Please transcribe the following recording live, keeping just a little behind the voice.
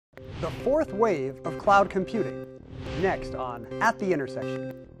The fourth wave of cloud computing. Next on At the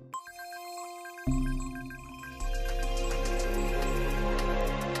Intersection.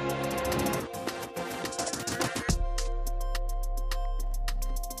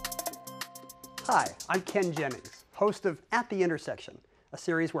 Hi, I'm Ken Jennings, host of At the Intersection, a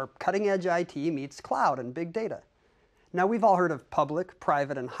series where cutting-edge IT meets cloud and big data. Now, we've all heard of public,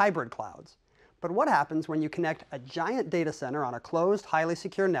 private, and hybrid clouds. But what happens when you connect a giant data center on a closed, highly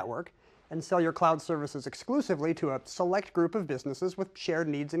secure network and sell your cloud services exclusively to a select group of businesses with shared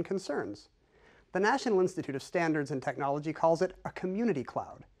needs and concerns? The National Institute of Standards and Technology calls it a community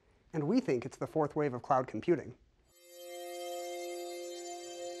cloud, and we think it's the fourth wave of cloud computing.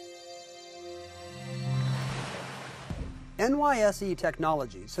 NYSE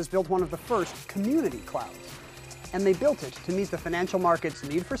Technologies has built one of the first community clouds, and they built it to meet the financial market's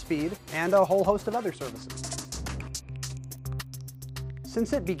need for speed and a whole host of other services.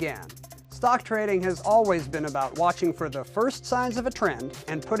 Since it began, stock trading has always been about watching for the first signs of a trend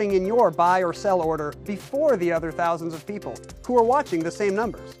and putting in your buy or sell order before the other thousands of people who are watching the same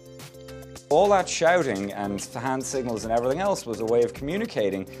numbers. All that shouting and hand signals and everything else was a way of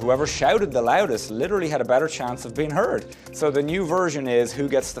communicating. Whoever shouted the loudest literally had a better chance of being heard. So the new version is who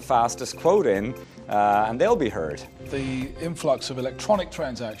gets the fastest quote in, and they'll be heard. The influx of electronic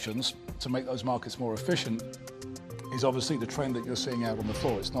transactions to make those markets more efficient is obviously the trend that you're seeing out on the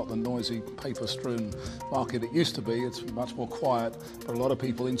floor. It's not the noisy, paper-strewn market it used to be. It's much more quiet, but a lot of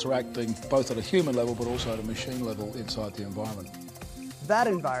people interacting both at a human level but also at a machine level inside the environment. That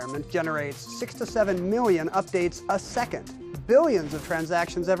environment generates 6 to 7 million updates a second, billions of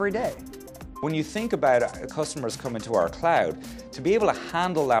transactions every day. When you think about customers coming to our cloud, to be able to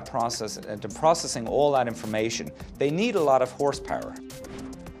handle that process and to processing all that information, they need a lot of horsepower.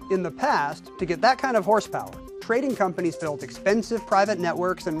 In the past, to get that kind of horsepower, trading companies built expensive private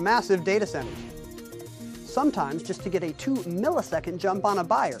networks and massive data centers, sometimes just to get a 2-millisecond jump on a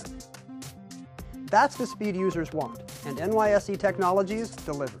buyer. That's the speed users want, and NYSE Technologies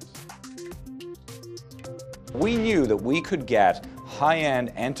delivers. We knew that we could get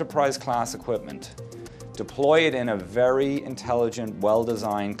high-end enterprise-class equipment, deploy it in a very intelligent,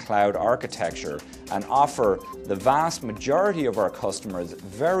 well-designed cloud architecture, and offer the vast majority of our customers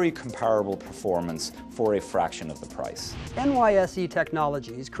very comparable performance for a fraction of the price. NYSE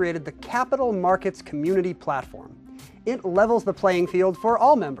Technologies created the Capital Markets Community Platform. It levels the playing field for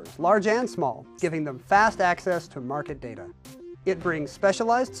all members, large and small, giving them fast access to market data. It brings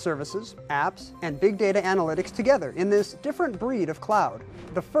specialized services, apps, and big data analytics together in this different breed of cloud,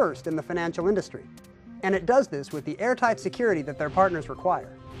 the first in the financial industry. And it does this with the airtight security that their partners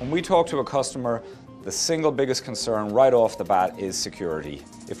require. When we talk to a customer, the single biggest concern right off the bat is security.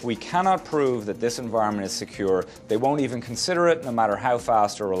 If we cannot prove that this environment is secure, they won't even consider it, no matter how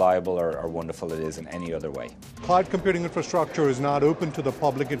fast or reliable or wonderful it is in any other way. Cloud computing infrastructure is not open to the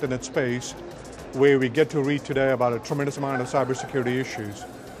public internet space, where we get to read today about a tremendous amount of cybersecurity issues.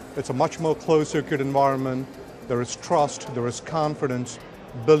 It's a much more closed-circuit environment. There is trust, there is confidence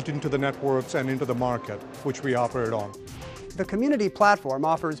built into the networks and into the market, which we operate on. The community platform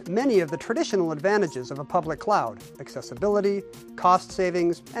offers many of the traditional advantages of a public cloud: accessibility, cost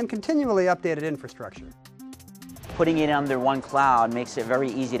savings, and continually updated infrastructure. Putting it under one cloud makes it very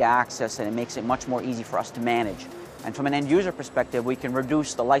easy to access, and it makes it much more easy for us to manage. And from an end user perspective, we can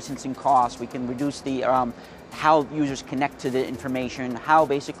reduce the licensing costs, we can reduce the how users connect to the information, how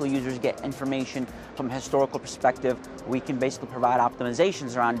basically users get information from a historical perspective. We can basically provide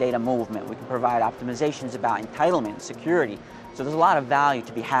optimizations around data movement. We can provide optimizations about entitlement, security. So there's a lot of value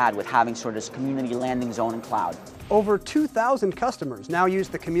to be had with having sort of this community landing zone in cloud. Over 2,000 customers now use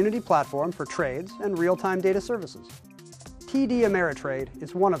the community platform for trades and real-time data services. TD Ameritrade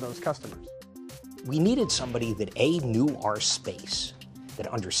is one of those customers. We needed somebody that knew our space, that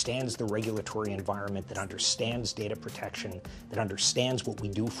understands the regulatory environment, that understands data protection, that understands what we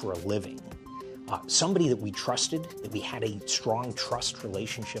do for a living. Somebody that we trusted, that we had a strong trust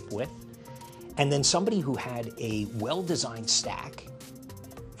relationship with, and then somebody who had a well-designed stack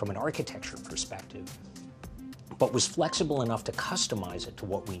from an architecture perspective, but was flexible enough to customize it to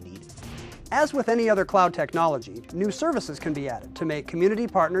what we needed. As with any other cloud technology, new services can be added to make community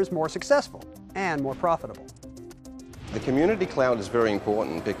partners more successful and more profitable. The community cloud is very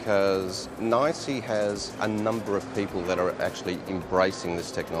important because NYSE has a number of people that are actually embracing this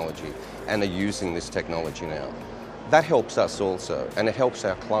technology and are using this technology now. That helps us also, and it helps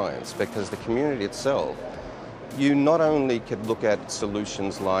our clients, because the community itself, you not only could look at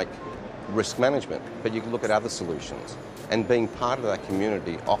solutions like risk management, but you can look at other solutions. And being part of that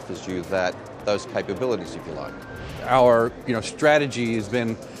community offers you those capabilities, if you like. Our strategy has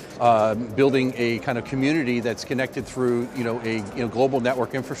been building a kind of community that's connected through a global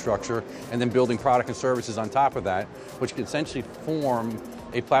network infrastructure, and then building product and services on top of that, which can essentially form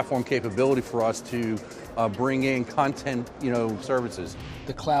a platform capability for us to bring in content services.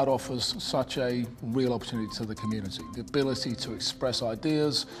 The cloud offers such a real opportunity to the community. The ability to express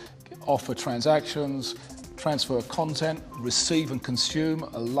ideas, offer transactions, transfer content, receive and consume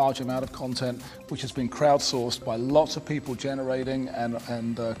a large amount of content, which has been crowdsourced by lots of people generating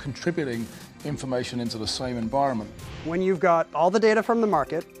and contributing information into the same environment. When you've got all the data from the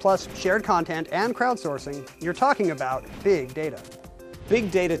market, plus shared content and crowdsourcing, you're talking about big data. Big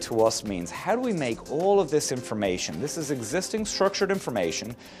data to us means, how do we make all of this information, this is existing structured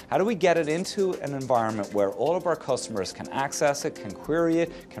information, how do we get it into an environment where all of our customers can access it, can query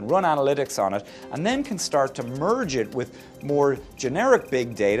it, can run analytics on it, and then can start to merge it with more generic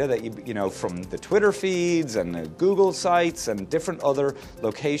big data that you know from the Twitter feeds and the Google sites and different other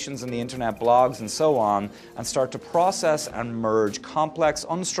locations in the internet, blogs and so on, and start to process and merge complex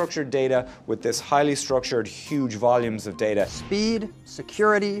unstructured data with this highly structured huge volumes of data. Speed,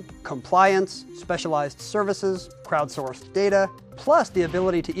 security, compliance, specialized services, crowdsourced data, plus the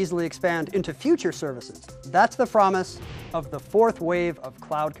ability to easily expand into future services. That's the promise of the fourth wave of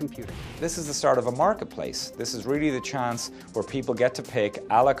cloud computing. This is the start of a marketplace. This is really the chance where people get to pick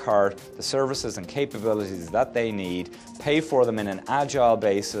a la carte the services and capabilities that they need, pay for them in an agile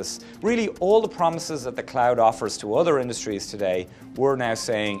basis. Really all the promises that the cloud offers to other industries today, we're now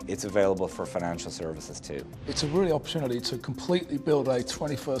saying it's available for financial services too. It's a really opportunity to completely build a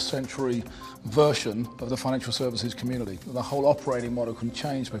 21st century version of the financial services community. The whole operating model can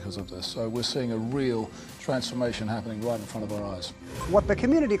change because of this. So we're seeing a real transformation happening right in front of our eyes. What the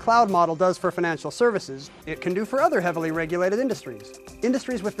community cloud model does for financial services, it can do for other heavily regulated industries.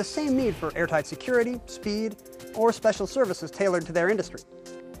 Industries with the same need for airtight security, speed, or special services tailored to their industry.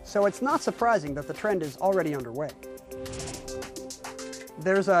 So it's not surprising that the trend is already underway.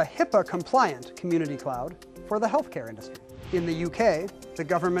 There's a HIPAA-compliant community cloud for the healthcare industry. In the UK, the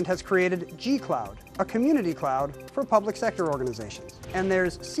government has created G-Cloud, a community cloud for public sector organizations. And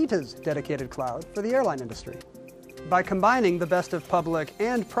there's CETA's dedicated cloud for the airline industry. By combining the best of public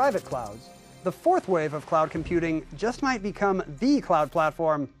and private clouds, the fourth wave of cloud computing just might become the cloud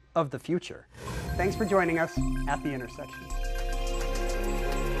platform of the future. Thanks for joining us at The Intersection.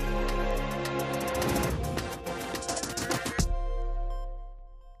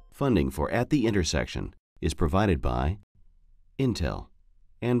 Funding for At the Intersection is provided by Intel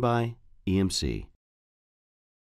and by EMC.